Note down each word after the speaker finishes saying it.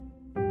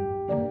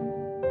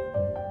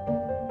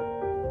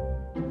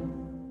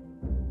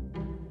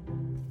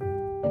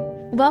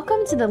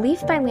Welcome to the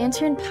Leaf by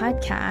Lantern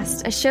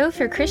podcast, a show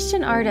for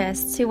Christian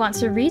artists who want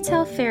to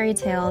retell fairy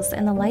tales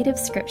in the light of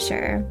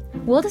Scripture.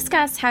 We'll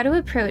discuss how to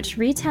approach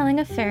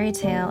retelling a fairy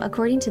tale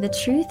according to the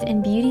truth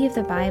and beauty of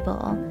the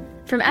Bible,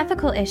 from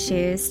ethical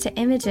issues to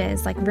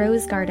images like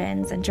rose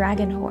gardens and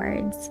dragon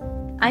hordes.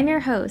 I'm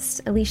your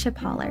host, Alicia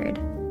Pollard.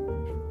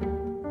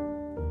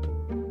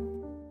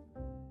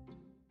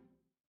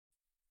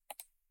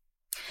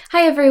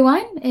 Hi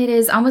everyone, it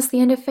is almost the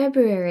end of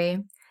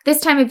February. This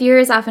time of year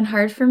is often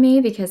hard for me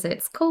because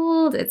it's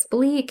cold, it's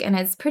bleak, and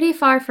it's pretty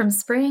far from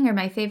spring or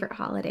my favorite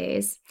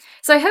holidays.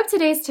 So I hope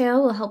today's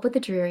tale will help with the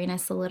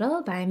dreariness a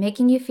little by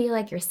making you feel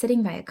like you're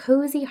sitting by a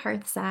cozy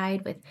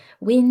hearthside with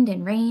wind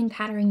and rain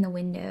pattering the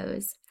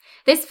windows.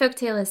 This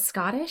folktale is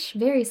Scottish,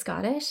 very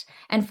Scottish,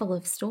 and full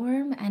of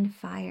storm and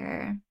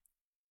fire.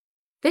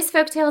 This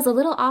folktale is a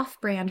little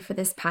off-brand for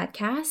this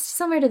podcast,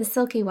 similar to the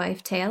Silky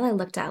Wife tale I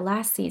looked at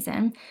last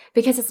season,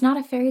 because it's not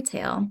a fairy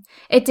tale.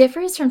 It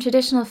differs from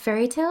traditional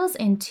fairy tales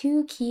in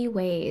two key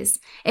ways.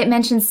 It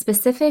mentions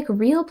specific,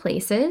 real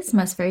places,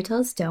 most fairy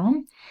tales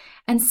don't,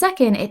 and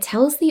second, it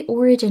tells the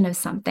origin of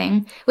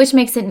something, which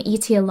makes it an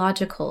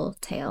etiological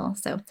tale.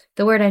 So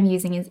the word I'm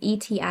using is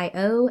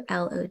etiological,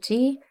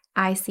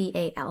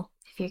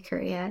 if you're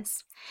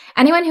curious.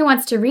 Anyone who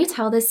wants to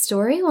retell this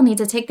story will need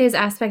to take those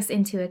aspects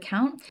into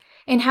account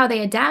in how they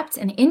adapt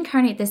and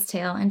incarnate this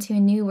tale into a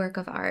new work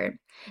of art.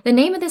 The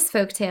name of this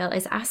folktale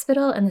is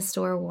Aspittle and the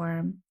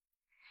Stoorworm.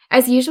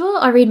 As usual,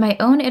 I'll read my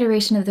own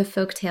iteration of the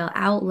folktale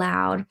out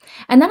loud,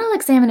 and then I'll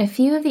examine a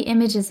few of the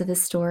images of the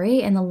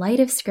story in the light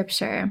of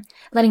Scripture,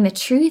 letting the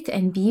truth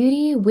and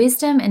beauty,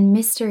 wisdom, and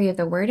mystery of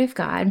the Word of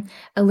God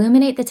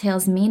illuminate the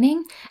tale's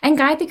meaning and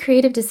guide the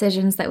creative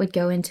decisions that would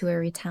go into a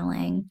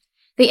retelling.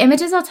 The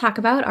images I'll talk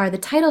about are the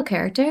title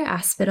character,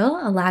 Aspittle,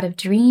 a lad of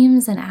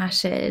dreams and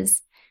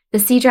ashes, the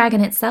sea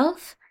dragon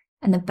itself,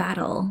 and the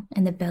battle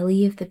in the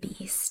belly of the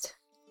beast.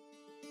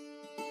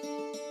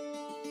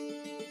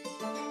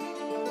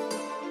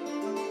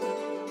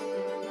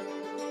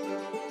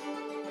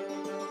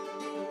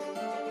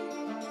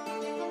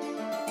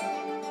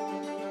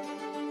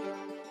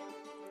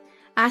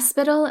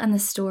 Aspittle and the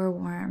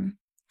Stoorworm.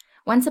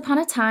 Once upon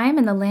a time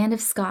in the land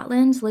of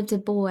Scotland lived a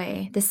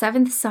boy, the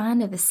seventh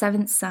son of the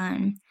seventh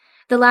son.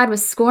 The lad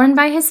was scorned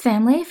by his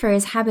family for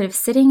his habit of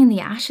sitting in the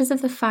ashes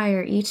of the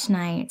fire each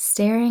night,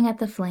 staring at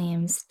the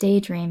flames,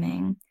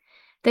 daydreaming.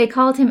 They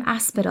called him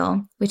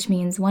Aspittle, which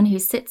means one who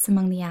sits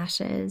among the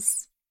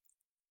ashes.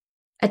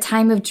 A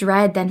time of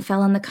dread then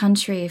fell on the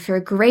country, for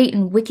a great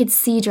and wicked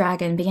sea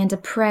dragon began to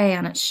prey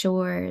on its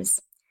shores.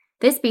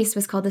 This beast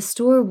was called the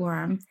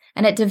Stoorworm,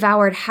 and it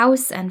devoured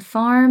house and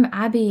farm,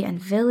 abbey and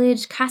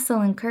village,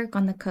 castle and kirk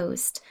on the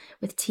coast,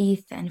 with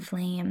teeth and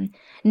flame.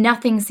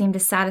 Nothing seemed to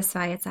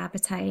satisfy its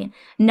appetite.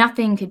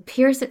 Nothing could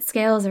pierce its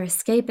scales or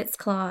escape its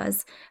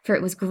claws, for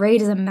it was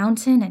great as a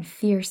mountain and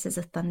fierce as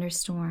a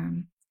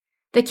thunderstorm.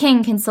 The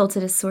king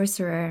consulted a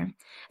sorcerer.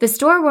 "The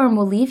Stoorworm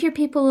will leave your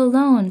people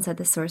alone," said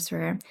the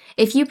sorcerer,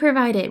 "if you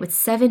provide it with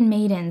 7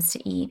 maidens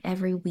to eat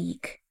every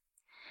week."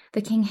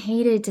 The king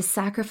hated to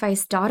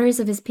sacrifice daughters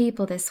of his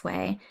people this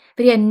way,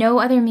 but he had no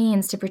other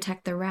means to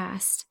protect the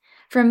rest.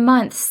 For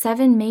months,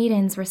 7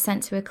 maidens were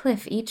sent to a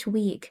cliff each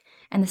week,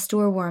 and the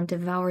Stoorworm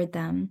devoured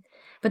them.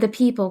 But the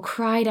people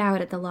cried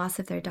out at the loss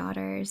of their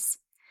daughters.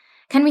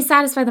 "Can we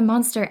satisfy the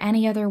monster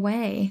any other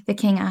way?" the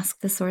king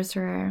asked the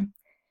sorcerer.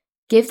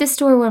 "Give the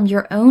Stoorworm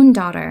your own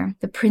daughter,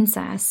 the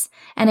princess,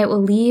 and it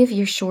will leave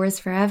your shores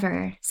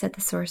forever," said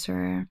the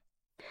sorcerer.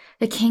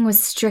 The king was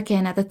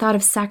stricken at the thought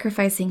of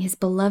sacrificing his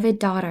beloved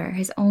daughter,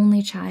 his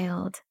only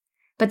child.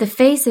 But the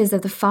faces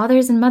of the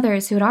fathers and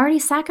mothers who had already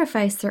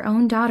sacrificed their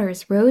own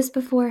daughters rose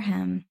before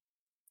him,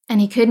 and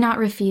he could not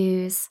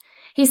refuse.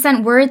 He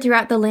sent word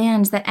throughout the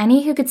land that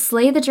any who could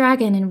slay the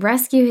dragon and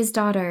rescue his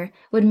daughter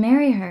would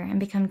marry her and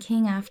become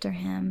king after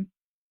him.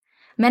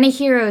 Many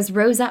heroes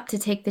rose up to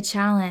take the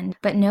challenge,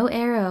 but no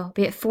arrow,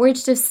 be it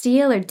forged of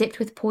steel or dipped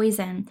with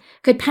poison,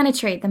 could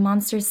penetrate the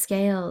monster's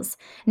scales.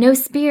 No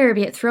spear,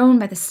 be it thrown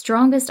by the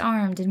strongest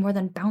arm, did more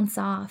than bounce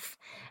off.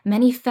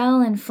 Many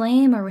fell in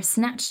flame or were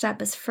snatched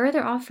up as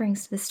further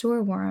offerings to the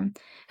Stoorworm,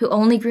 who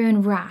only grew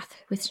in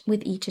wrath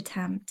with each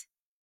attempt.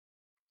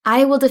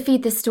 "I will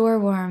defeat the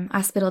Stoorworm,"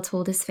 Aspittle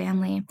told his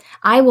family.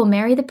 "I will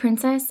marry the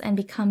princess and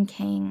become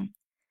king."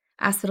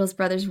 Aspittle's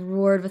brothers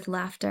roared with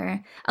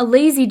laughter. "A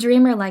lazy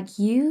dreamer like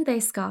you," they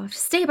scoffed.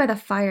 "Stay by the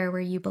fire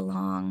where you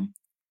belong."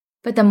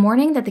 But the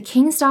morning that the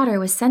king's daughter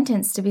was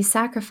sentenced to be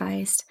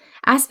sacrificed,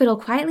 Aspittle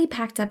quietly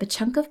packed up a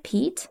chunk of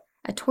peat,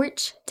 a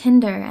torch,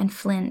 tinder, and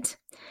flint.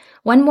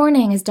 One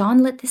morning, as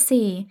dawn lit the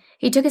sea,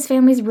 he took his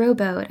family's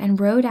rowboat and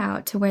rowed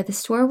out to where the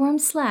Stoorworm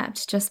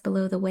slept just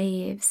below the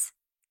waves.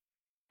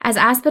 As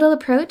Aspittle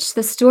approached,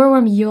 the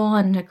Stoorworm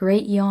yawned a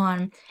great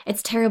yawn,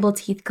 its terrible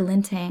teeth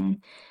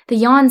glinting. The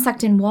yawn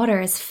sucked in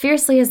water as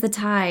fiercely as the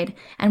tide,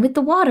 and with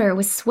the water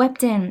was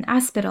swept in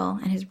Aspittle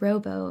and his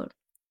rowboat.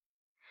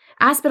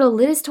 Aspittle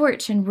lit his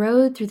torch and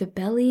rowed through the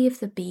belly of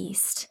the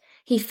beast.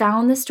 He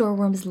found the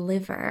Stoorworm's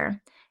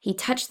liver. He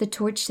touched the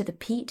torch to the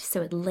peat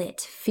so it lit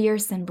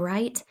fierce and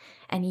bright,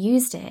 and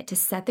used it to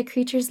set the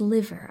creature's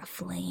liver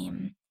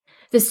aflame.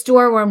 The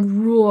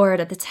Stoorworm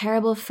roared at the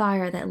terrible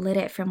fire that lit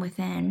it from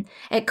within.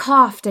 It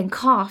coughed and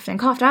coughed and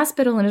coughed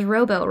Aspittle and his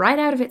rowboat right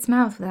out of its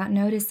mouth without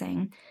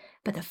noticing.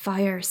 But the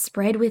fire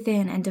spread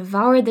within and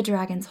devoured the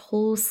dragon's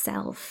whole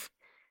self.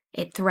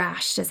 It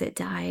thrashed as it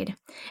died.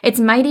 Its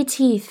mighty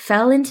teeth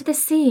fell into the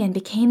sea and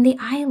became the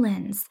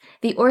islands,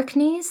 the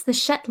Orkneys, the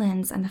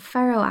Shetlands, and the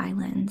Faroe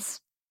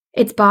Islands.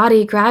 Its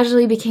body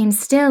gradually became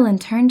still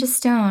and turned to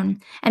stone,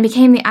 and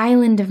became the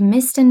island of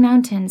mist and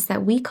mountains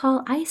that we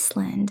call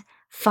Iceland,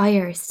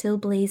 fire still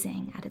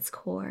blazing at its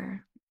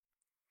core.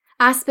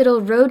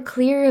 Aspittle rode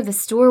clear of the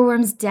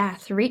Stoorworm's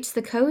death, reached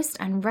the coast,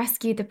 and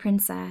rescued the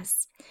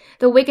princess.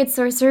 The wicked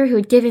sorcerer who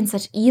had given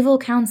such evil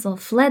counsel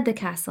fled the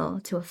castle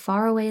to a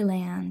faraway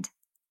land.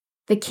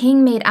 The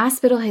king made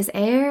Aspittle his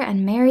heir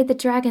and married the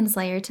dragon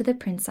slayer to the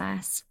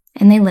princess,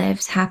 and they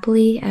lived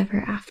happily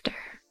ever after.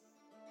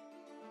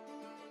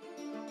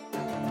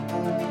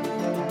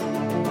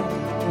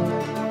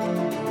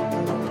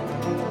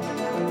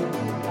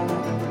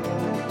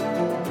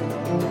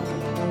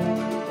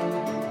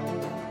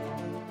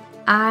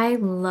 I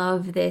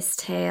love this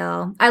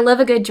tale. I love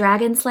a good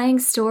dragon slaying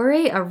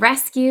story, a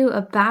rescue,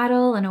 a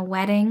battle, and a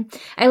wedding.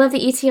 I love the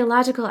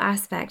etiological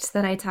aspect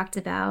that I talked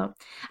about.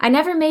 I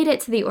never made it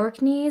to the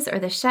Orkneys or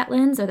the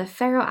Shetlands or the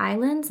Faroe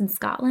Islands in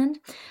Scotland,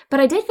 but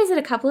I did visit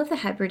a couple of the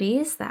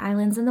Hebrides, the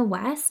islands in the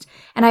west,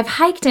 and I've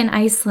hiked in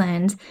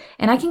Iceland,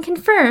 and I can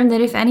confirm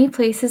that if any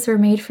places were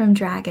made from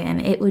dragon,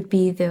 it would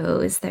be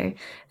those. They're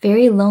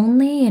very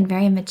lonely and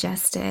very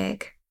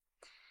majestic.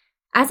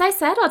 As I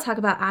said, I'll talk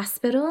about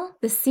Aspittle,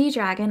 the sea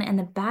dragon, and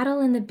the battle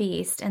in the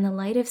beast in the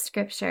light of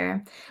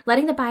scripture,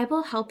 letting the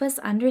Bible help us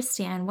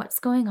understand what's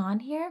going on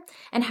here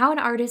and how an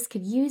artist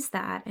could use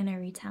that in a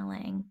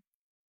retelling.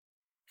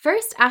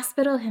 First,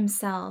 Aspittle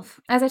himself.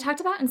 As I talked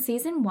about in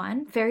season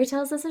 1, fairy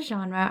tales as a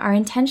genre are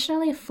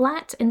intentionally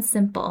flat and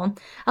simple,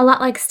 a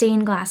lot like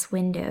stained glass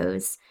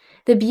windows.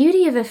 The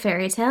beauty of a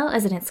fairy tale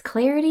is in its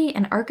clarity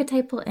and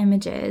archetypal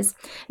images,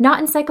 not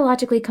in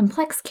psychologically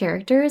complex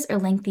characters or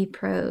lengthy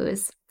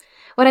prose.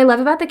 What I love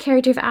about the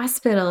character of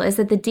Aspittle is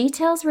that the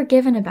details we're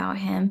given about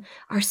him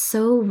are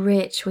so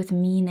rich with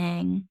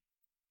meaning.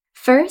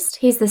 First,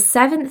 he's the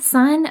 7th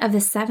son of the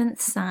 7th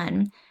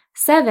son.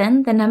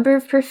 7, the number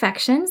of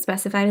perfection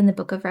specified in the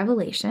book of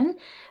Revelation,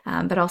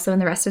 but also in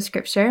the rest of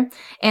Scripture.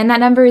 And that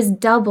number is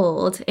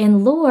doubled.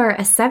 In lore,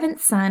 a 7th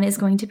son is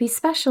going to be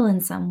special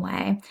in some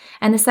way,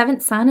 and the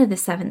 7th son of the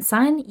 7th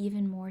son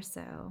even more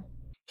so.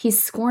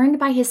 He's scorned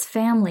by his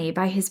family,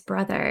 by his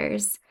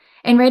brothers.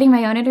 In writing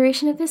my own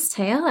iteration of this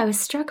tale, I was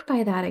struck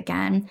by that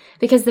again,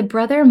 because the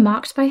brother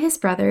mocked by his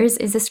brothers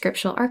is a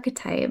scriptural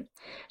archetype.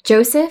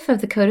 Joseph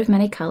of the coat of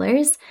many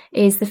colors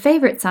is the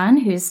favorite son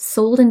who's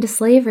sold into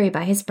slavery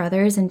by his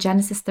brothers in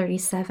Genesis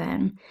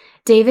 37.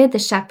 David, the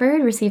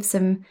shepherd, receives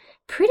some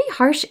pretty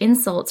harsh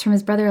insults from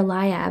his brother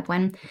Eliab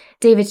when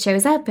David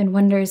shows up and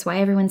wonders why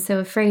everyone's so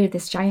afraid of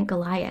this giant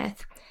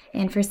Goliath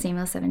in 1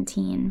 Samuel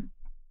 17.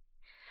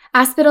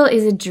 Aspittle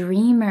is a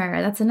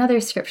dreamer. That's another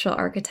scriptural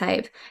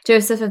archetype.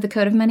 Joseph of the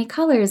coat of many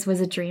colors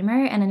was a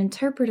dreamer and an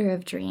interpreter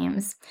of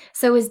dreams.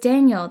 So was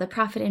Daniel, the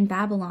prophet in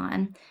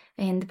Babylon,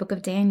 in the book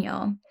of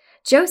Daniel.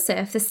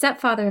 Joseph, the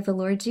stepfather of the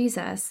Lord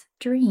Jesus,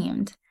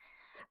 dreamed.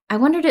 I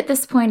wondered at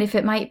this point if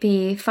it might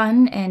be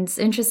fun and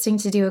interesting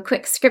to do a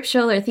quick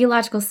scriptural or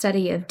theological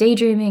study of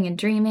daydreaming and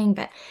dreaming,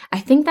 but I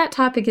think that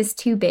topic is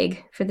too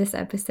big for this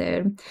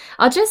episode.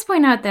 I'll just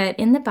point out that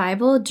in the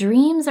Bible,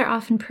 dreams are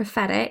often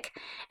prophetic,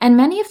 and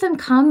many of them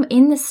come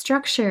in the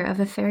structure of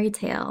a fairy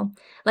tale,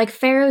 like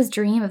Pharaoh's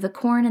dream of the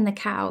corn and the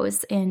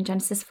cows in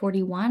Genesis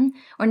 41,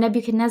 or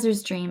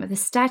Nebuchadnezzar's dream of the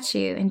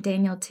statue in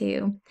Daniel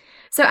 2.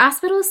 So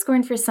Aspittle is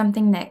scorned for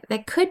something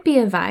that could be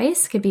a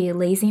vice, could be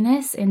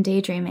laziness and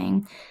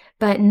daydreaming,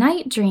 but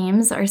night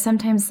dreams are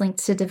sometimes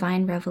linked to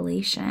divine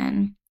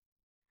revelation.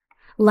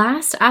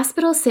 Last,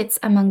 Aspittle sits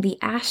among the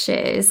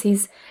ashes.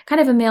 He's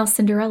kind of a male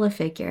Cinderella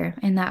figure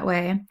in that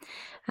way.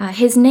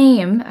 His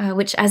name,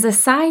 which as a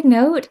side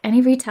note,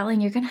 any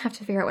retelling, you're going to have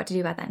to figure out what to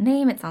do about that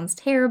name. It sounds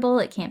terrible.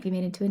 It can't be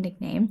made into a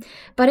nickname.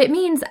 But it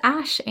means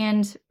ash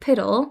and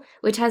pittle,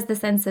 which has the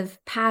sense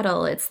of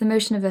paddle. It's the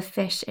motion of a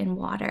fish in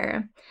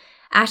water.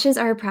 Ashes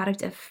are a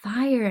product of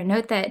fire.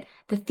 Note that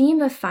the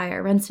theme of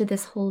fire runs through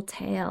this whole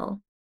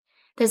tale.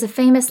 There's a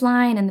famous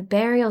line in the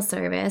burial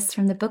service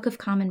from the Book of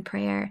Common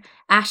Prayer,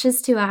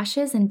 ashes to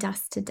ashes and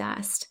dust to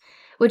dust,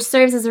 which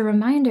serves as a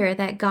reminder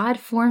that God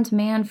formed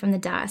man from the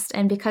dust,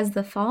 and because of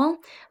the fall,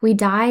 we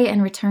die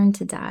and return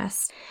to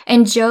dust.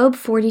 In Job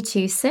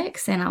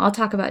 42:6, and I'll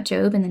talk about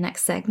Job in the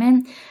next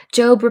segment,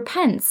 Job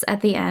repents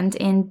at the end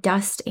in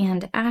dust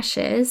and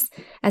ashes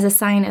as a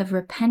sign of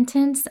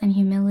repentance and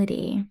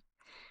humility.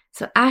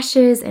 So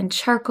ashes and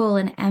charcoal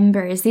and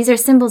embers, these are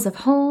symbols of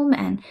home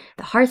and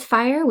the hearth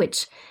fire,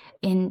 which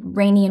in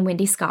rainy and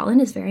windy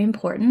Scotland is very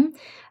important.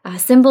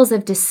 Symbols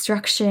of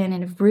destruction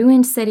and of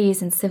ruined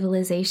cities and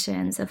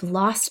civilizations, of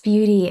lost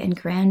beauty and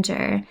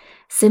grandeur.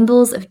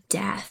 Symbols of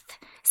death.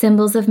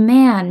 symbols of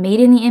man made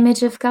in the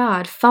image of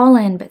God,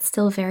 fallen but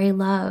still very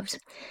loved,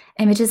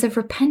 images of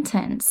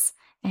repentance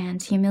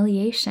and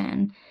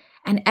humiliation,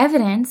 and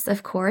evidence,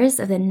 of course,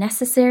 of the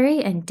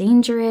necessary and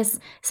dangerous,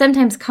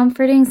 sometimes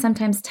comforting,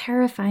 sometimes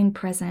terrifying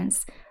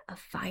presence of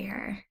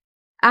fire.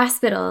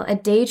 Aspittle, a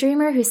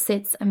daydreamer who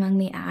sits among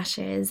the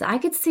ashes. I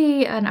could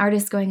see an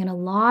artist going in a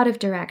lot of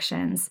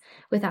directions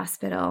with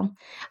Aspittle.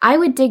 I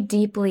would dig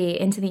deeply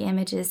into the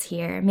images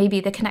here,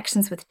 maybe the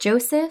connections with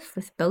Joseph,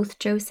 with both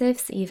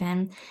Josephs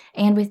even,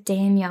 and with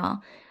Daniel,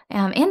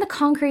 and the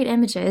concrete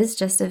images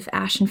just of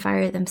ash and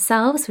fire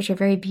themselves, which are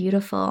very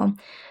beautiful.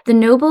 The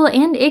noble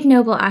and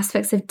ignoble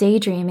aspects of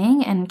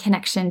daydreaming and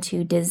connection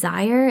to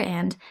desire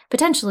and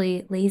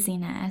potentially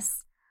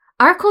laziness.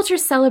 Our culture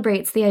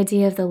celebrates the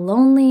idea of the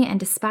lonely and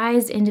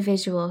despised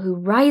individual who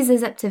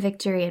rises up to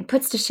victory and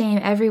puts to shame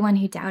everyone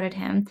who doubted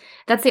him.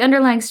 That's the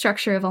underlying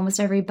structure of almost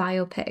every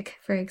biopic,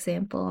 for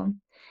example.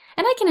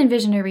 And I can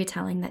envision a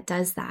retelling that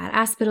does that.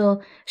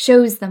 Aspittle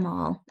shows them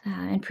all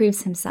and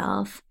proves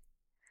himself.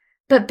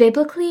 But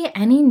biblically,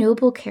 any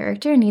noble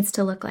character needs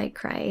to look like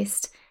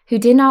Christ, who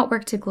did not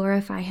work to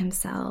glorify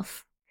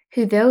himself,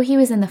 who, though he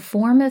was in the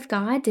form of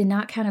God, did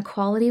not count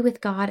equality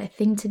with God a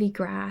thing to be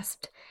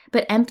grasped,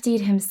 but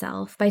emptied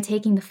himself by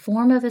taking the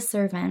form of a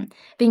servant,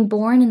 being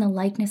born in the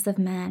likeness of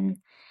men.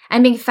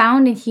 And being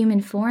found in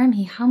human form,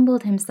 he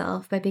humbled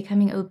himself by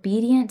becoming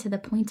obedient to the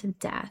point of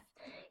death,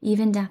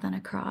 even death on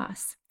a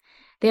cross.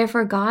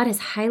 Therefore God has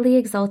highly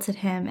exalted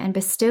him and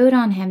bestowed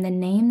on him the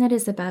name that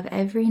is above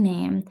every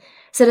name,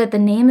 so that the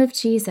name of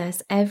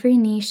Jesus every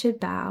knee should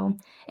bow,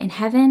 in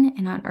heaven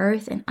and on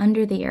earth and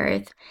under the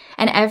earth,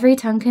 and every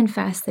tongue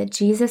confess that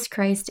Jesus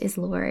Christ is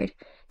Lord,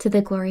 to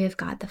the glory of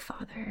God the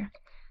Father.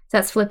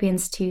 That's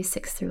Philippians 2,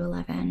 6 through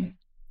 11.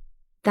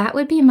 That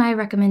would be my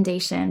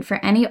recommendation for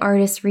any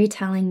artist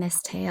retelling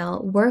this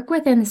tale. Work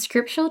within the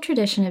scriptural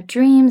tradition of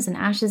dreams and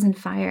ashes and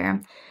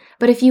fire.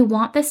 But if you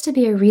want this to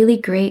be a really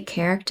great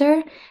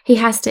character, he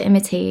has to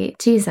imitate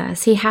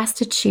Jesus. He has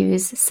to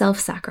choose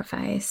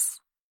self-sacrifice.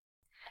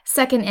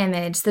 Second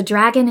image, the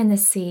dragon in the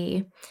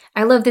sea.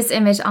 I love this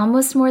image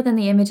almost more than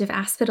the image of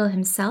Aspittle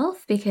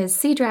himself because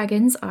sea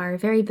dragons are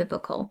very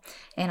biblical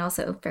and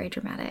also very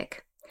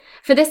dramatic.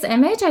 For this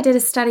image, I did a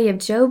study of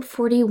Job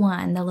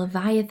 41, the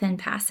Leviathan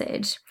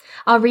passage.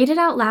 I'll read it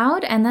out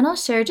loud and then I'll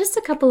share just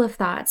a couple of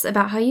thoughts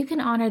about how you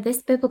can honor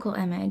this biblical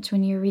image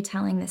when you're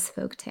retelling this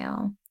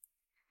folktale.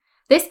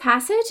 This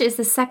passage is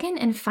the second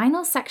and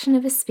final section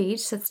of a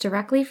speech that's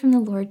directly from the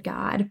Lord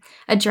God,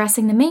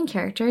 addressing the main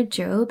character,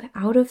 Job,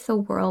 out of the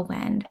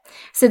whirlwind.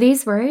 So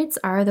these words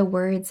are the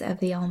words of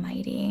the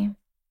Almighty.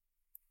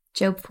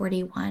 Job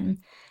 41.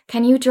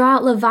 Can you draw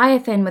out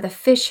Leviathan with a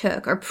fish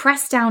hook or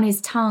press down his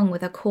tongue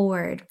with a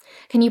cord?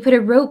 Can you put a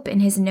rope in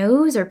his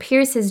nose or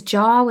pierce his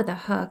jaw with a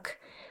hook?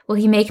 Will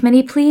he make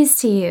many pleas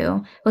to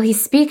you? Will he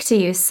speak to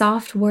you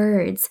soft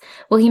words?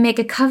 Will he make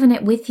a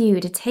covenant with you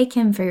to take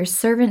him for your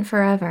servant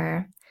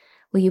forever?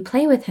 Will you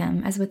play with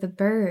him as with a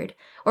bird,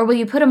 or will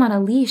you put him on a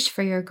leash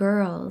for your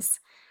girls?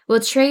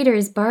 Will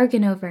traders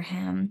bargain over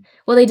him?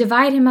 Will they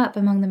divide him up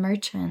among the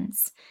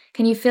merchants?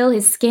 Can you fill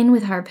his skin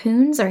with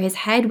harpoons or his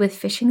head with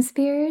fishing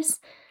spears?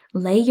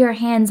 Lay your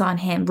hands on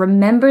him.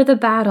 Remember the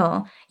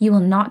battle. You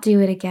will not do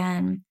it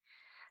again.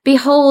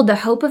 Behold, the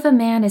hope of a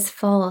man is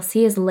false.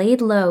 He is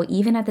laid low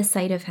even at the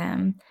sight of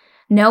him.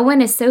 No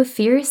one is so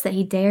fierce that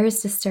he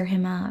dares to stir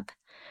him up.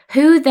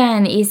 Who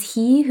then is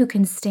he who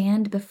can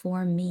stand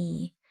before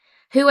me?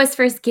 Who was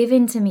first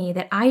given to me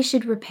that I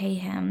should repay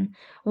him?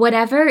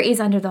 Whatever is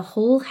under the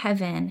whole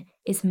heaven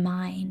is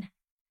mine.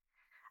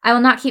 I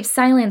will not keep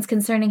silence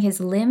concerning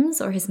his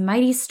limbs or his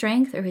mighty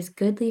strength or his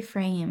goodly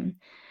frame.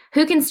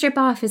 Who can strip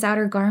off his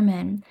outer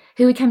garment?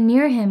 Who would come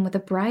near him with a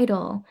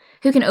bridle?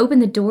 Who can open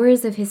the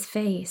doors of his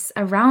face?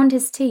 Around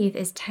his teeth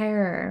is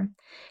terror.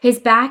 His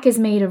back is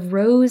made of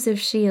rows of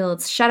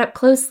shields, shut up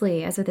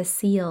closely as with a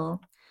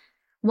seal.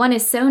 One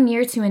is so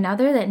near to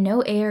another that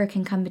no air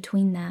can come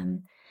between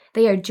them.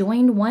 They are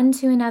joined one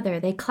to another.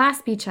 They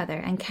clasp each other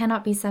and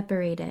cannot be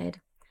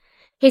separated.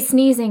 His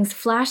sneezings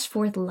flash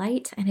forth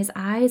light, and his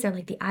eyes are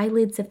like the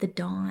eyelids of the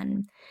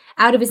dawn.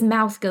 Out of his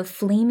mouth go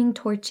flaming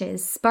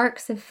torches,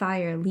 sparks of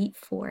fire leap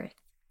forth.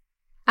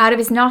 Out of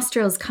his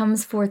nostrils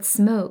comes forth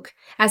smoke,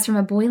 as from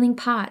a boiling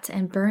pot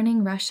and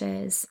burning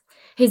rushes.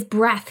 His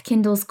breath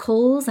kindles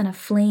coals, and a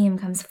flame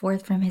comes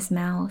forth from his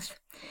mouth.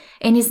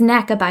 In his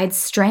neck abides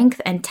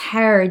strength, and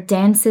terror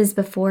dances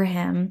before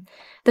him.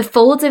 The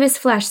folds of his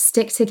flesh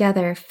stick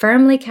together,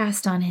 firmly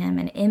cast on him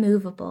and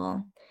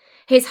immovable.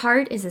 His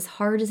heart is as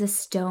hard as a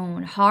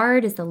stone,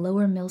 hard as the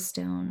lower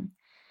millstone.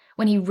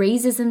 When he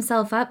raises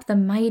himself up, the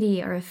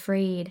mighty are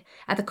afraid.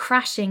 At the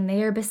crashing,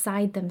 they are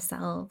beside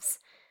themselves.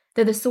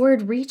 Though the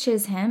sword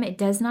reaches him, it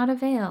does not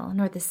avail,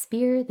 nor the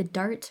spear, the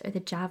dart, or the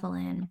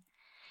javelin.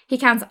 He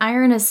counts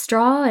iron as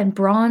straw and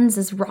bronze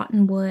as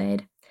rotten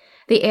wood.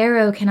 The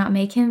arrow cannot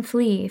make him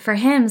flee. For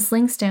him,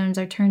 slingstones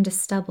are turned to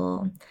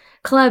stubble.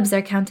 Clubs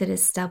are counted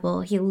as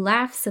stubble. He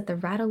laughs at the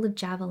rattle of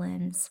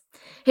javelins.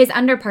 His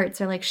underparts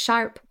are like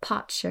sharp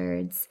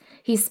potsherds.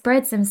 He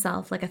spreads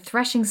himself like a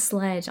threshing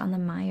sledge on the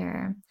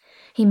mire.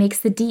 He makes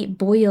the deep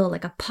boil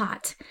like a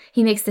pot.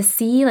 He makes the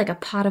sea like a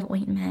pot of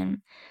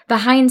ointment.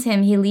 Behind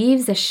him he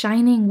leaves a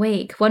shining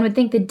wake. One would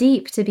think the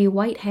deep to be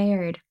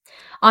white-haired.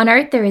 On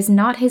earth there is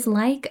not his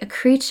like, a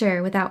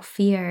creature without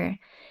fear.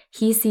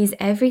 He sees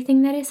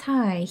everything that is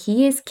high.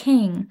 He is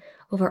king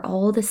over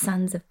all the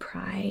sons of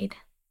pride.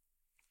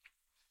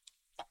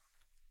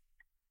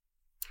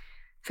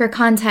 For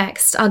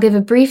context, I'll give a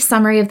brief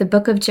summary of the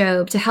book of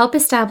Job to help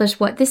establish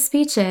what this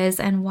speech is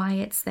and why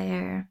it's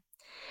there.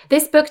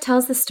 This book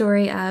tells the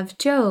story of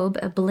Job,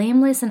 a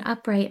blameless and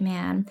upright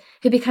man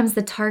who becomes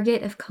the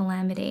target of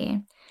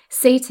calamity.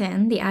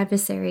 Satan, the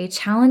adversary,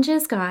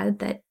 challenges God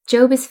that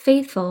Job is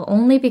faithful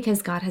only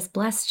because God has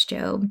blessed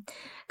Job.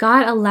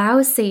 God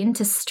allows Satan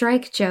to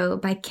strike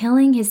Job by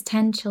killing his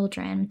 10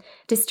 children,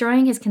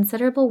 destroying his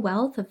considerable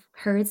wealth of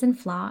herds and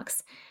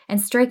flocks, and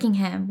striking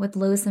him with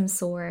loathsome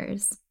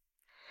sores.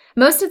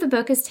 Most of the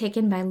book is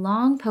taken by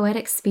long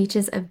poetic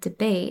speeches of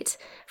debate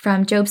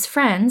from Job's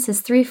friends,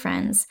 his 3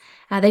 friends.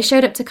 They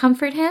showed up to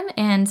comfort him,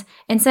 and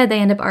instead they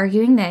end up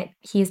arguing that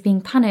he is being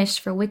punished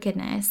for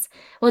wickedness,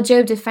 while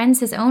Job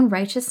defends his own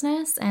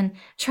righteousness and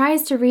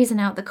tries to reason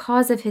out the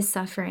cause of his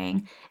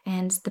suffering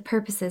and the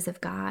purposes of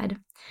God.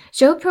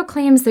 Job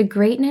proclaims the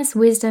greatness,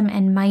 wisdom,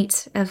 and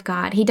might of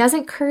God. He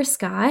doesn't curse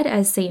God,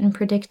 as Satan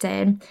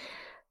predicted.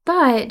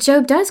 But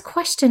Job does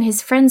question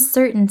his friend's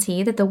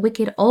certainty that the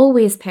wicked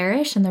always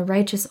perish and the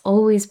righteous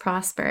always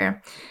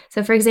prosper.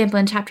 So, for example,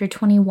 in chapter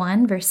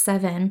 21, verse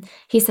 7,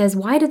 he says,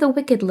 "Why do the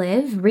wicked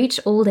live, reach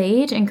old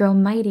age, and grow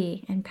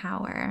mighty in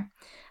power?"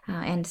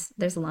 And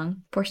there's a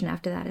long portion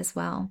after that as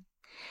well.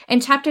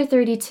 In chapter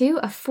 32,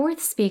 a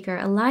 4th speaker,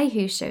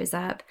 Elihu, shows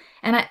up.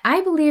 And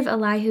I believe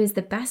Elihu is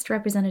the best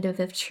representative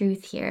of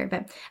truth here,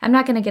 but I'm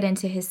not going to get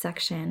into his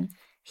section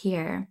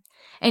here.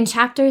 In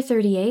chapter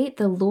 38,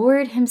 the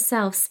Lord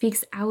himself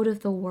speaks out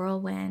of the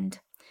whirlwind.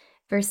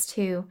 Verse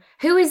 2,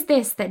 "Who is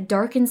this that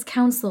darkens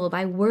counsel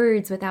by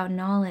words without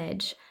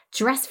knowledge?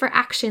 Dress for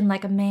action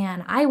like a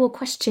man. I will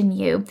question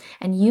you,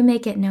 and you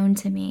make it known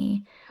to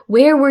me.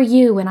 Where were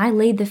you when I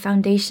laid the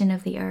foundation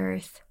of the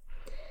earth?"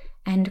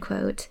 End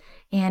quote.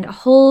 And a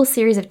whole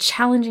series of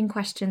challenging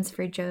questions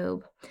for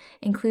Job,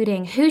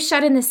 including, who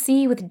shut in the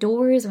sea with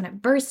doors when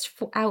it burst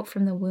out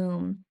from the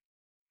womb?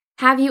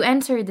 Have you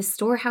entered the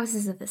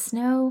storehouses of the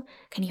snow?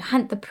 Can you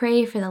hunt the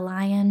prey for the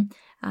lion?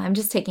 I'm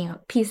just taking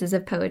out pieces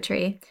of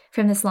poetry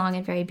from this long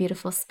and very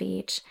beautiful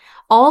speech.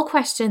 All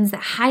questions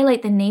that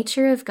highlight the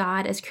nature of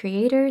God as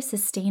creator,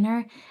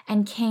 sustainer,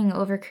 and king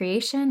over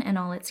creation and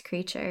all its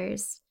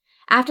creatures.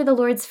 After the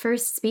Lord's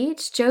first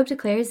speech, Job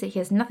declares that he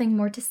has nothing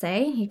more to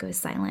say. He goes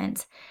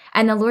silent.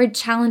 And the Lord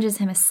challenges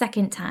him a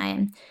second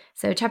time.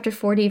 So chapter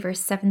 40, verse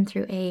 7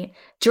 through 8,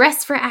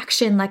 "Dress for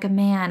action like a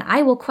man.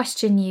 I will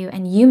question you,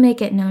 and you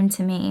make it known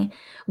to me.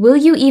 Will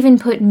you even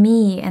put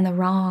me in the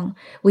wrong?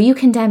 Will you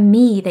condemn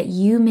me that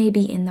you may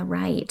be in the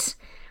right?"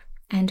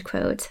 End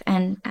quote.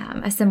 And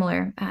a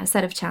similar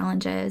set of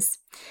challenges.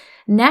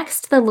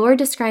 Next, the Lord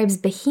describes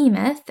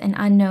Behemoth, an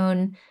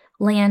unknown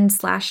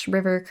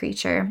land/river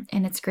creature,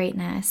 in its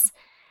greatness.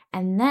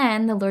 And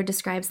then the Lord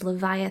describes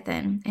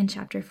Leviathan in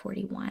chapter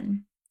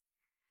 41.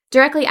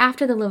 Directly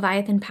after the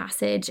Leviathan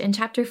passage, in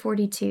chapter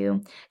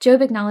 42,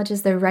 Job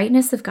acknowledges the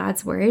rightness of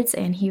God's words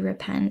and he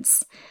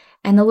repents.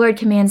 And the Lord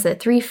commands the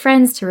 3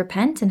 friends to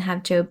repent and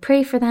have Job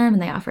pray for them,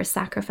 and they offer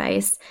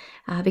sacrifice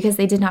because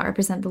they did not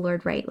represent the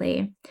Lord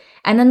rightly.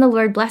 And then the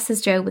Lord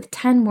blesses Job with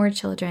 10 more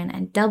children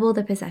and double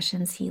the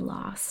possessions he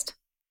lost.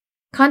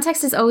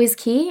 Context is always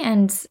key,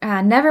 and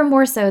never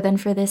more so than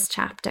for this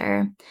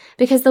chapter,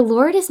 because the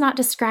Lord is not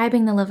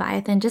describing the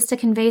Leviathan just to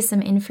convey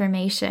some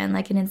information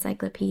like an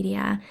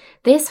encyclopedia.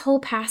 This whole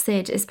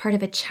passage is part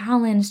of a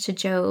challenge to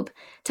Job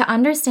to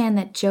understand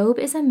that Job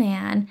is a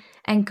man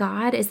and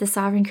God is the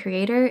sovereign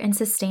creator and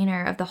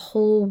sustainer of the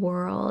whole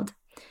world.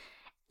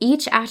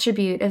 Each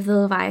attribute of the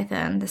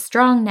Leviathan, the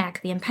strong neck,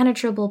 the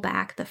impenetrable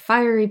back, the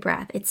fiery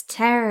breath, its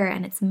terror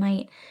and its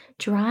might,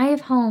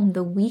 drive home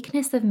the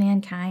weakness of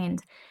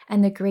mankind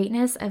and the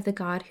greatness of the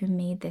God who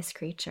made this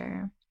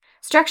creature.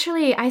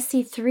 Structurally, I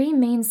see 3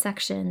 main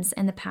sections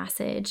in the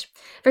passage.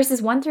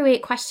 Verses 1 through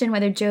 8 question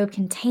whether Job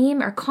can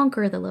tame or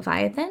conquer the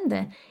Leviathan,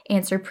 the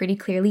answer pretty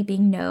clearly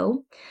being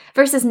no.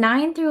 Verses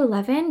 9 through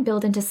 11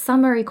 build into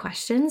summary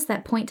questions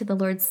that point to the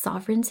Lord's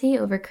sovereignty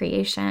over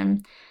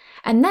creation.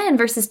 And then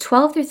verses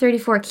 12 through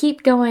 34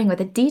 keep going with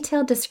a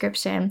detailed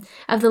description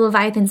of the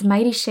Leviathan's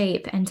mighty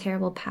shape and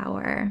terrible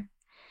power.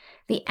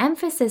 The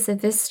emphasis of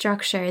this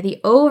structure,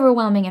 the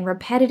overwhelming and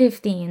repetitive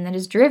theme that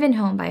is driven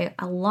home by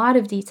a lot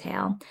of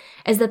detail,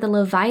 is that the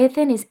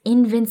Leviathan is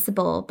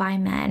invincible by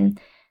men,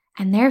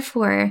 and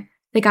therefore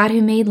the God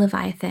who made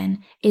Leviathan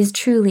is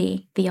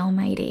truly the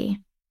Almighty.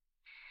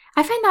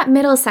 I find that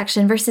middle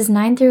section, verses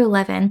 9 through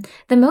 11,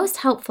 the most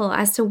helpful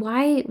as to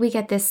why we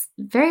get this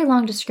very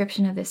long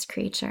description of this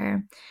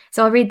creature.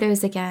 So I'll read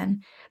those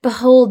again.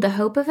 Behold, the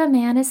hope of a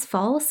man is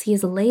false. He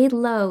is laid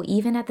low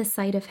even at the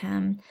sight of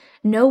him.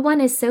 No one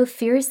is so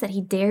fierce that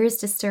he dares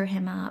to stir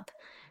him up.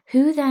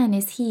 Who then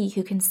is he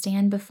who can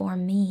stand before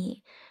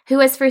me? Who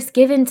has first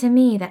given to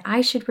me that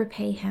I should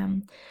repay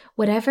him?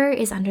 Whatever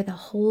is under the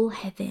whole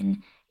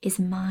heaven is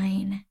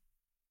mine.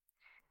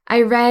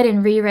 I read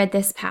and reread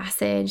this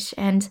passage,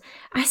 and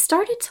I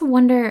started to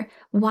wonder,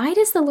 why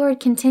does the Lord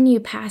continue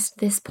past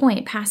this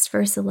point, past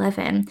verse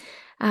 11?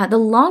 The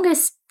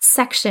longest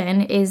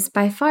section is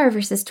by far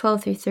verses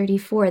 12 through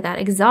 34, that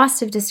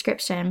exhaustive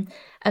description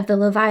of the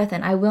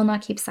Leviathan. I will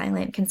not keep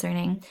silent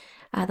concerning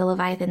the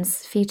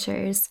Leviathan's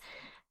features.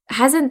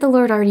 Hasn't the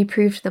Lord already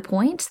proved the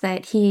point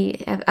that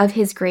of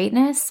his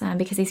greatness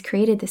because he's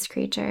created this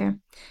creature?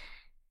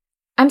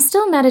 I'm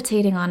still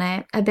meditating on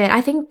it a bit.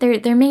 I think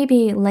there may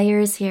be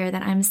layers here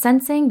that I'm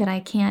sensing that I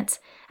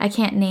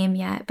can't name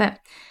yet. But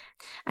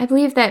I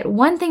believe that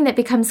one thing that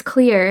becomes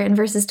clear in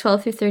verses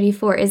 12 through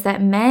 34 is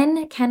that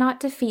men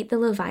cannot defeat the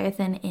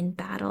Leviathan in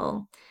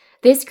battle.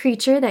 This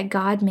creature that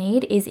God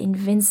made is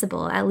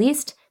invincible, at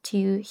least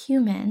to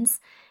humans,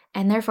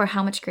 and therefore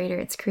how much greater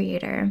its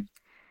creator.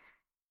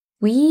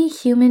 We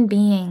human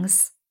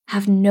beings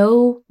have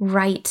no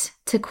right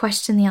to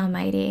question the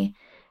Almighty,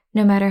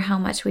 no matter how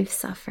much we've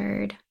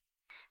suffered.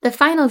 The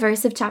final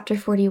verse of chapter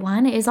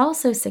 41 is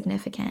also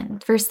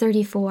significant. Verse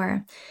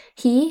 34,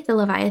 he, the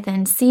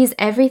Leviathan, sees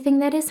everything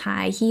that is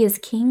high. He is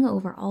king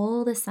over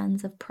all the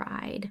sons of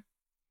pride.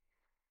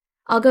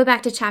 I'll go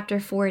back to chapter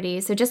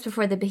 40, so just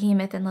before the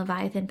Behemoth and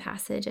Leviathan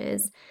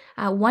passages.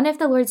 One of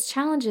the Lord's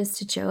challenges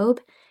to Job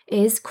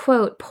is,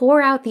 quote,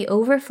 pour out the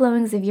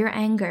overflowings of your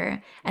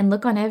anger and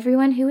look on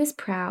everyone who is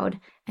proud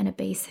and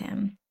abase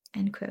him,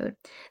 end quote.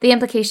 The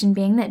implication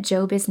being that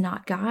Job is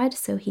not God,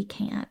 so he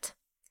can't.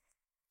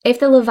 If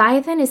the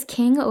Leviathan is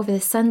king over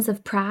the sons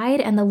of pride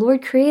and the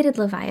Lord created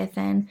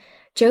Leviathan,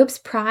 Job's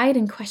pride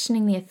in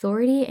questioning the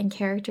authority and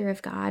character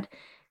of God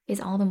is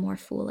all the more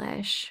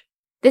foolish.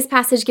 This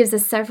passage gives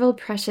us several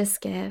precious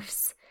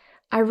gifts.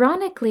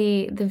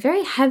 Ironically, the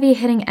very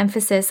heavy-hitting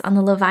emphasis on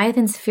the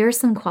Leviathan's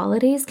fearsome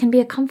qualities can be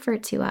a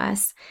comfort to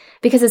us,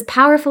 because as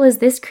powerful as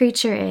this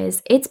creature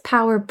is, its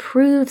power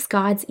proves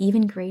God's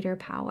even greater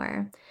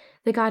power,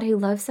 the God who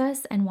loves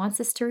us and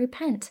wants us to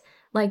repent,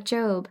 like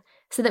Job,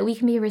 so that we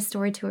can be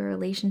restored to a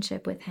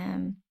relationship with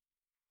him.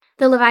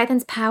 The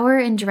Leviathan's power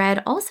and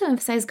dread also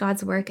emphasize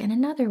God's work in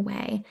another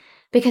way,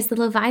 because the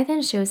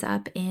Leviathan shows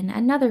up in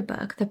another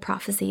book, the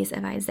prophecies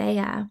of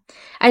Isaiah.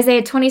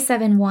 Isaiah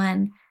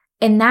 27:1,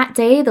 in that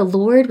day the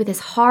Lord with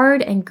his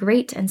hard and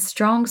great and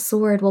strong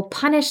sword will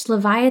punish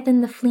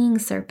Leviathan the fleeing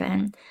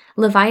serpent,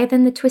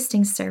 Leviathan the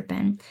twisting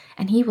serpent,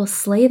 and he will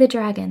slay the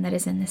dragon that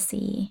is in the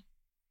sea.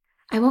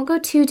 I won't go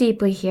too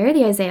deeply here.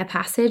 The Isaiah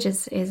passage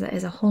is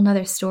a whole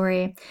nother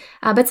story.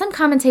 But some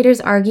commentators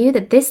argue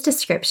that this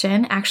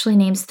description actually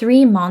names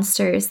three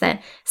monsters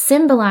that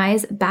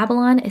symbolize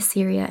Babylon,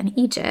 Assyria, and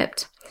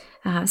Egypt.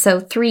 So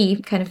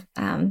three kind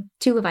of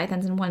two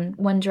Leviathans and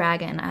one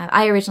dragon.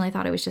 I originally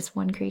thought it was just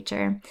one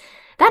creature.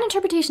 That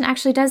interpretation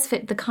actually does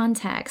fit the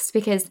context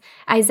because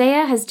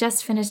Isaiah has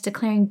just finished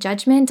declaring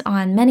judgment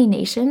on many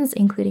nations,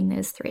 including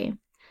those three.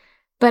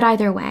 But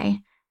either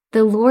way,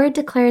 the Lord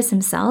declares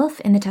himself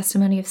in the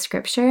testimony of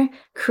Scripture,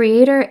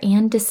 creator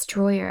and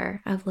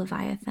destroyer of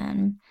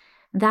Leviathan.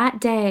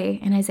 That day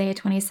in Isaiah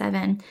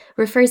 27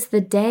 refers to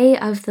the day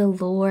of the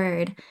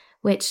Lord,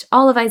 which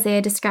all of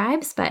Isaiah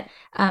describes, but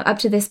up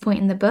to this point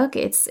in the book,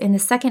 it's in the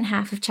second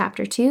half of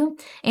chapter 2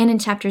 and in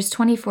chapters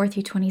 24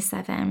 through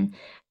 27.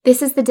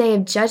 This is the day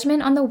of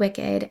judgment on the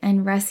wicked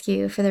and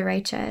rescue for the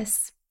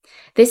righteous.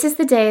 This is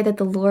the day that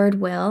the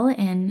Lord will,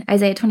 in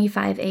Isaiah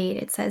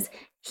 25:8, it says,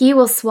 he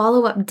will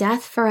swallow up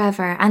death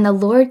forever, and the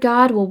Lord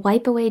God will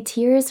wipe away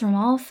tears from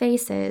all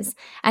faces,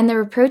 and the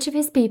reproach of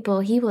his people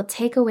he will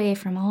take away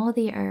from all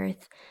the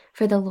earth,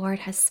 for the Lord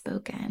has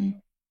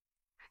spoken.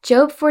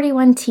 Job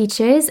 41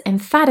 teaches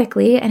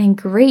emphatically and in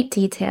great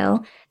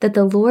detail that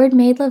the Lord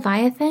made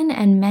Leviathan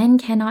and men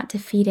cannot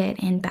defeat it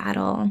in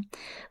battle.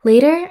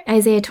 Later,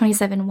 Isaiah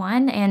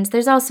 27:1, and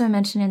there's also a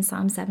mention in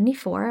Psalm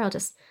 74, I'll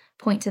just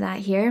point to that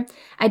here,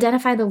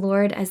 identify the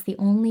Lord as the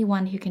only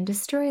one who can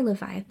destroy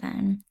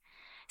Leviathan.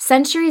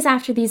 Centuries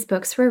after these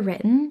books were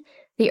written,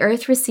 the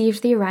earth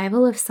received the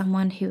arrival of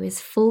someone who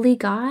is fully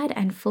God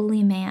and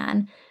fully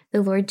man,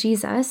 the Lord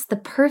Jesus, the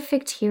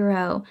perfect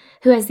hero,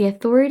 who has the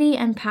authority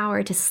and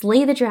power to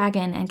slay the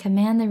dragon and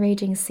command the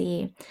raging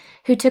sea,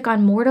 who took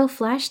on mortal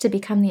flesh to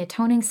become the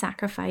atoning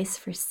sacrifice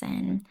for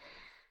sin.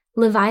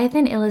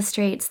 Leviathan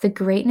illustrates the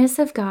greatness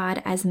of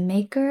God as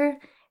maker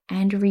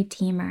and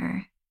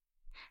redeemer.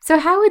 So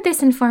how would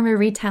this inform a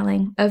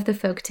retelling of the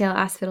folktale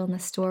Aspittle and the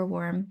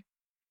Stoorworm?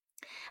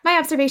 My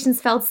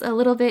observations felt a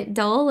little bit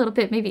dull, a little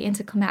bit maybe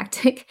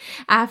anticlimactic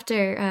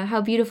after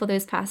how beautiful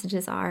those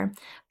passages are.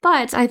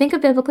 But I think a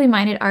biblically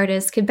minded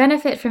artist could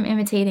benefit from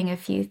imitating a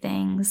few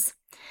things.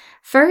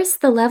 First,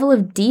 the level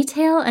of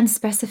detail and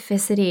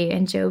specificity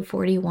in Job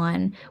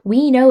 41.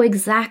 We know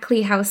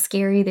exactly how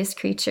scary this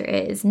creature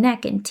is: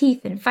 neck and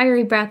teeth and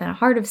fiery breath and a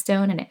heart of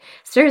stone, and it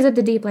stirs up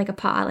the deep like a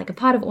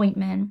pot of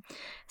ointment.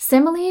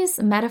 Similes,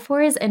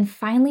 metaphors, and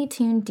finely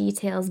tuned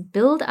details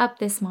build up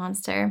this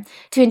monster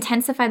to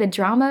intensify the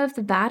drama of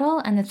the battle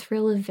and the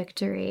thrill of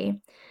victory.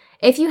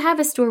 If you have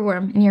a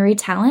stoorworm in your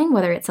retelling,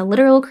 whether it's a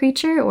literal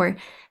creature or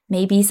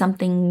maybe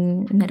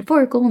something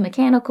metaphorical,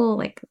 mechanical,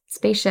 like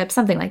spaceship,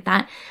 something like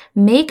that,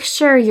 make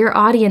sure your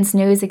audience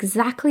knows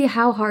exactly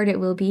how hard it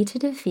will be to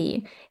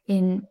defeat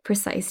in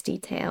precise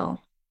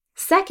detail.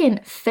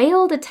 Second,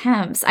 failed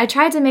attempts. I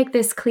tried to make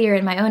this clear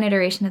in my own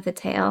iteration of the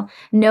tale.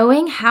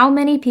 Knowing how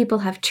many people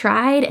have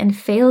tried and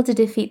failed to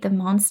defeat the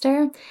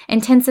monster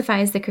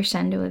intensifies the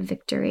crescendo of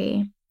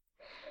victory.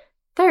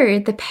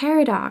 Third, the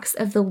paradox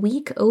of the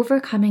weak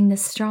overcoming the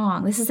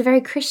strong. This is a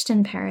very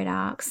Christian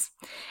paradox.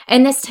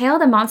 In this tale,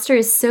 the monster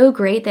is so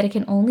great that it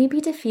can only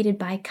be defeated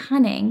by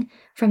cunning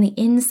from the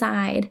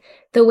inside,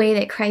 the way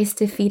that Christ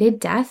defeated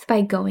death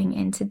by going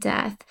into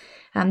death.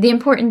 The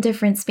important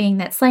difference being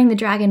that slaying the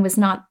dragon was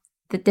not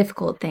the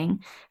difficult thing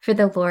for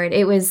the Lord.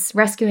 It was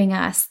rescuing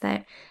us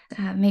that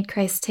made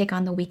Christ take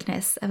on the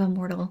weakness of a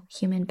mortal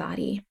human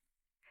body.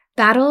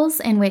 Battles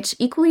in which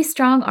equally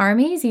strong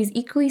armies use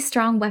equally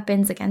strong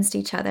weapons against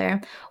each other,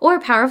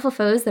 or powerful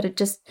foes that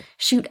just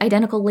shoot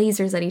identical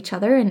lasers at each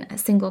other in a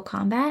single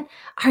combat,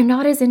 are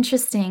not as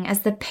interesting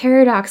as the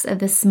paradox of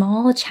the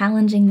small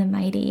challenging the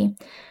mighty.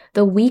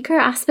 The weaker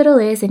Aspittle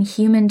is in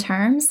human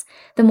terms,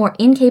 the more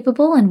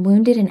incapable and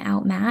wounded and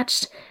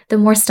outmatched, the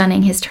more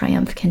stunning his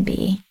triumph can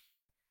be.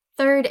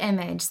 Third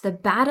image, the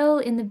battle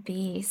in the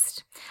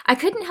beast. I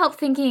couldn't help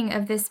thinking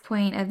of this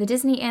point of the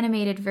Disney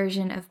animated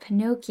version of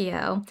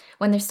Pinocchio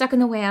when they're stuck in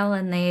the whale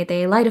and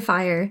they light a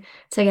fire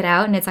to get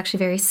out, and it's actually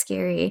very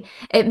scary.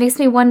 It makes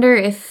me wonder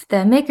if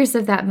the makers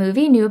of that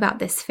movie knew about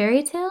this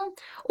fairy tale,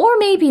 or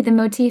maybe the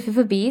motif of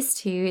a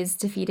beast who is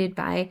defeated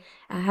by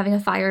having a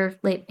fire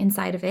lit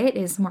inside of it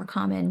is more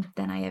common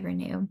than I ever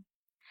knew.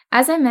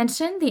 As I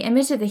mentioned, the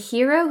image of the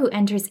hero who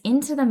enters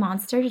into the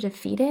monster to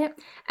defeat it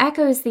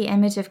echoes the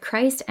image of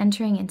Christ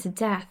entering into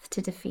death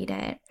to defeat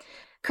it.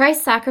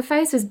 Christ's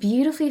sacrifice was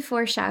beautifully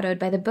foreshadowed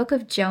by the book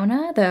of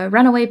Jonah, the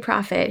runaway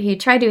prophet who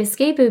tried to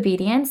escape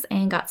obedience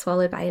and got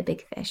swallowed by a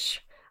big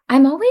fish.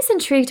 I'm always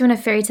intrigued when a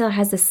fairy tale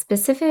has a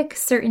specific,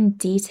 certain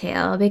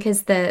detail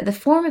because the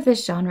form of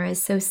this genre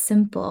is so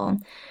simple.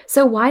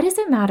 So why does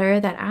it matter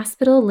that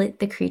Aspittle lit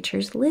the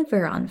creature's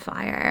liver on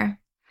fire?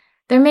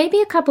 There may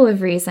be a couple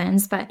of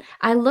reasons, but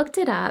I looked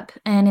it up,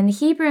 and in the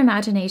Hebrew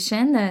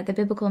imagination, the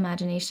biblical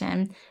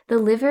imagination, the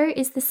liver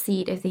is the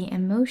seat of the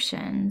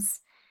emotions.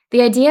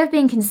 The idea of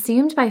being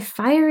consumed by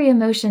fiery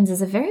emotions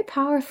is a very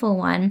powerful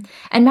one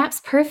and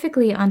maps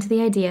perfectly onto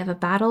the idea of a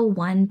battle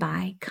won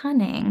by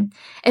cunning.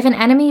 If an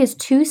enemy is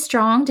too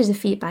strong to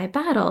defeat by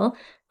battle,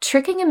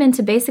 tricking him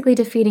into basically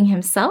defeating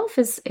himself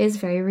is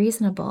very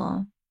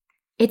reasonable.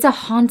 It's a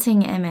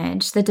haunting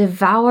image, the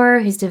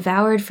devourer who's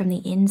devoured from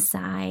the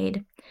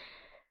inside.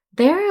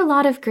 There are a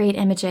lot of great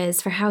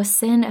images for how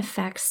sin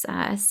affects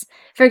us.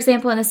 For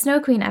example, in the Snow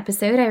Queen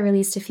episode I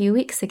released a few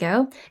weeks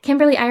ago,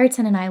 Kimberly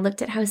Ireton and I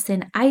looked at how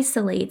sin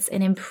isolates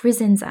and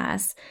imprisons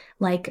us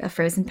like a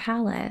frozen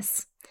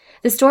palace.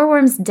 The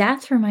Stoorworm's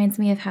death reminds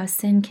me of how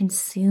sin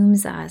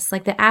consumes us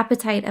like the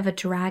appetite of a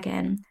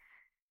dragon,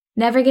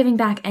 never giving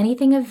back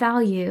anything of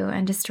value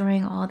and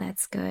destroying all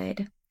that's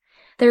good.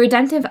 The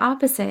redemptive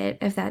opposite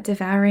of that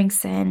devouring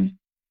sin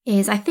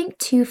is, I think,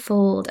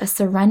 twofold: a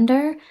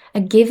surrender,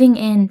 a giving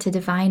in to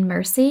divine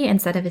mercy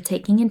instead of a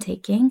taking and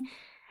taking,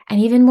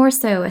 and even more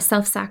so, a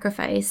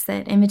self-sacrifice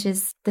that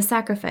images the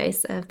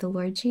sacrifice of the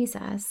Lord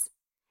Jesus.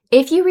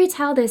 If you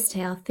retell this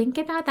tale, think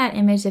about that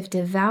image of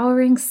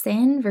devouring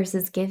sin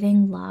versus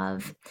giving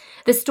love.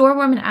 The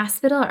Stoorworm and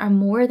Aspittle are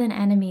more than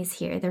enemies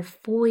here. They're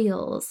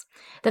foils.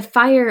 The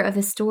fire of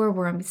the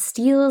Stoorworm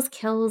steals,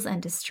 kills,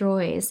 and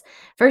destroys,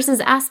 versus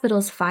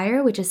Aspittle's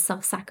fire, which is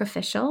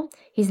self-sacrificial.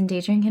 He's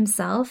endangering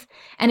himself,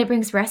 and it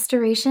brings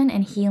restoration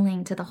and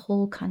healing to the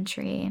whole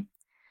country.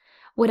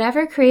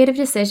 Whatever creative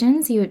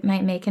decisions you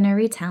might make in a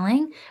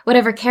retelling,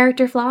 whatever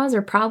character flaws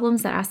or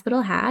problems that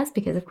Aspittle has,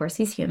 because of course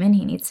he's human,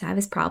 he needs to have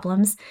his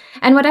problems,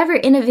 and whatever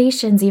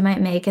innovations you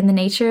might make in the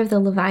nature of the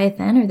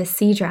Leviathan or the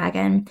sea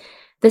dragon,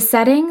 the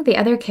setting, the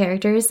other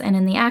characters, and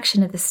in the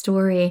action of the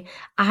story,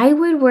 I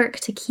would work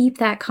to keep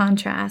that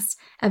contrast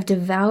of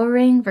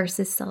devouring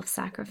versus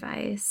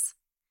self-sacrifice.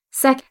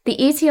 Second, the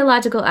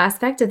etiological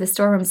aspect of the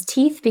Stoorworm's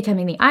teeth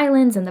becoming the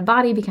islands and the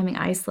body becoming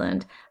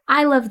Iceland.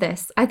 I love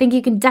this. I think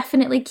you can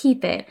definitely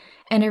keep it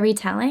in a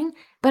retelling,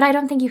 but I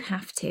don't think you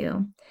have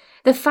to.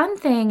 The fun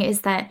thing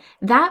is that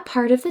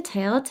part of the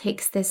tale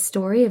takes this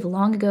story of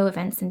long ago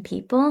events and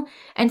people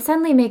and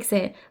suddenly makes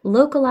it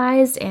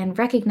localized and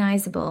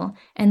recognizable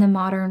in the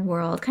modern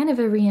world, kind of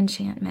a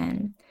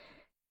reenchantment.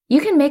 You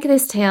can make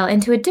this tale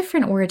into a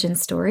different origin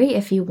story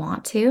if you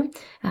want to.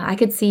 I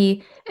could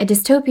see a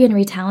dystopian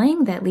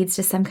retelling that leads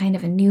to some kind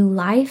of a new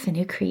life, a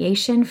new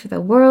creation for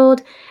the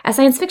world, a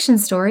science fiction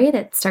story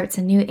that starts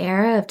a new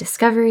era of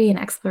discovery and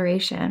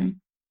exploration.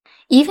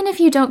 Even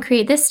if you don't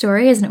create this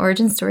story as an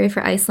origin story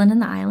for Iceland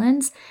and the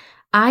islands,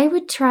 I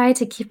would try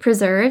to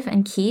preserve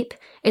and keep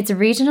its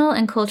regional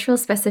and cultural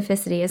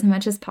specificity as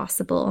much as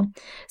possible.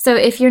 So,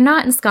 if you're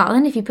not in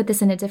Scotland, if you put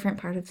this in a different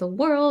part of the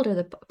world or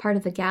the part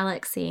of the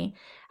galaxy,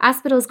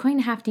 Aspittle is going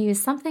to have to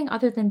use something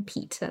other than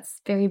peat.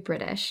 That's very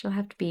British. It'll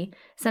have to be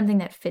something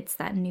that fits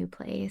that new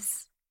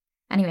place.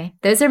 Anyway,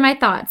 those are my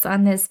thoughts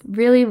on this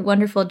really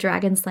wonderful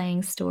dragon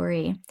slaying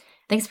story.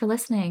 Thanks for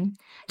listening.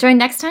 Join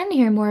next time to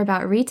hear more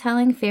about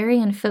retelling fairy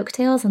and folk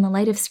tales in the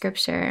light of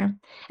scripture.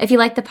 If you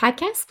like the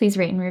podcast, please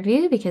rate and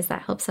review because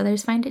that helps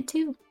others find it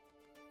too.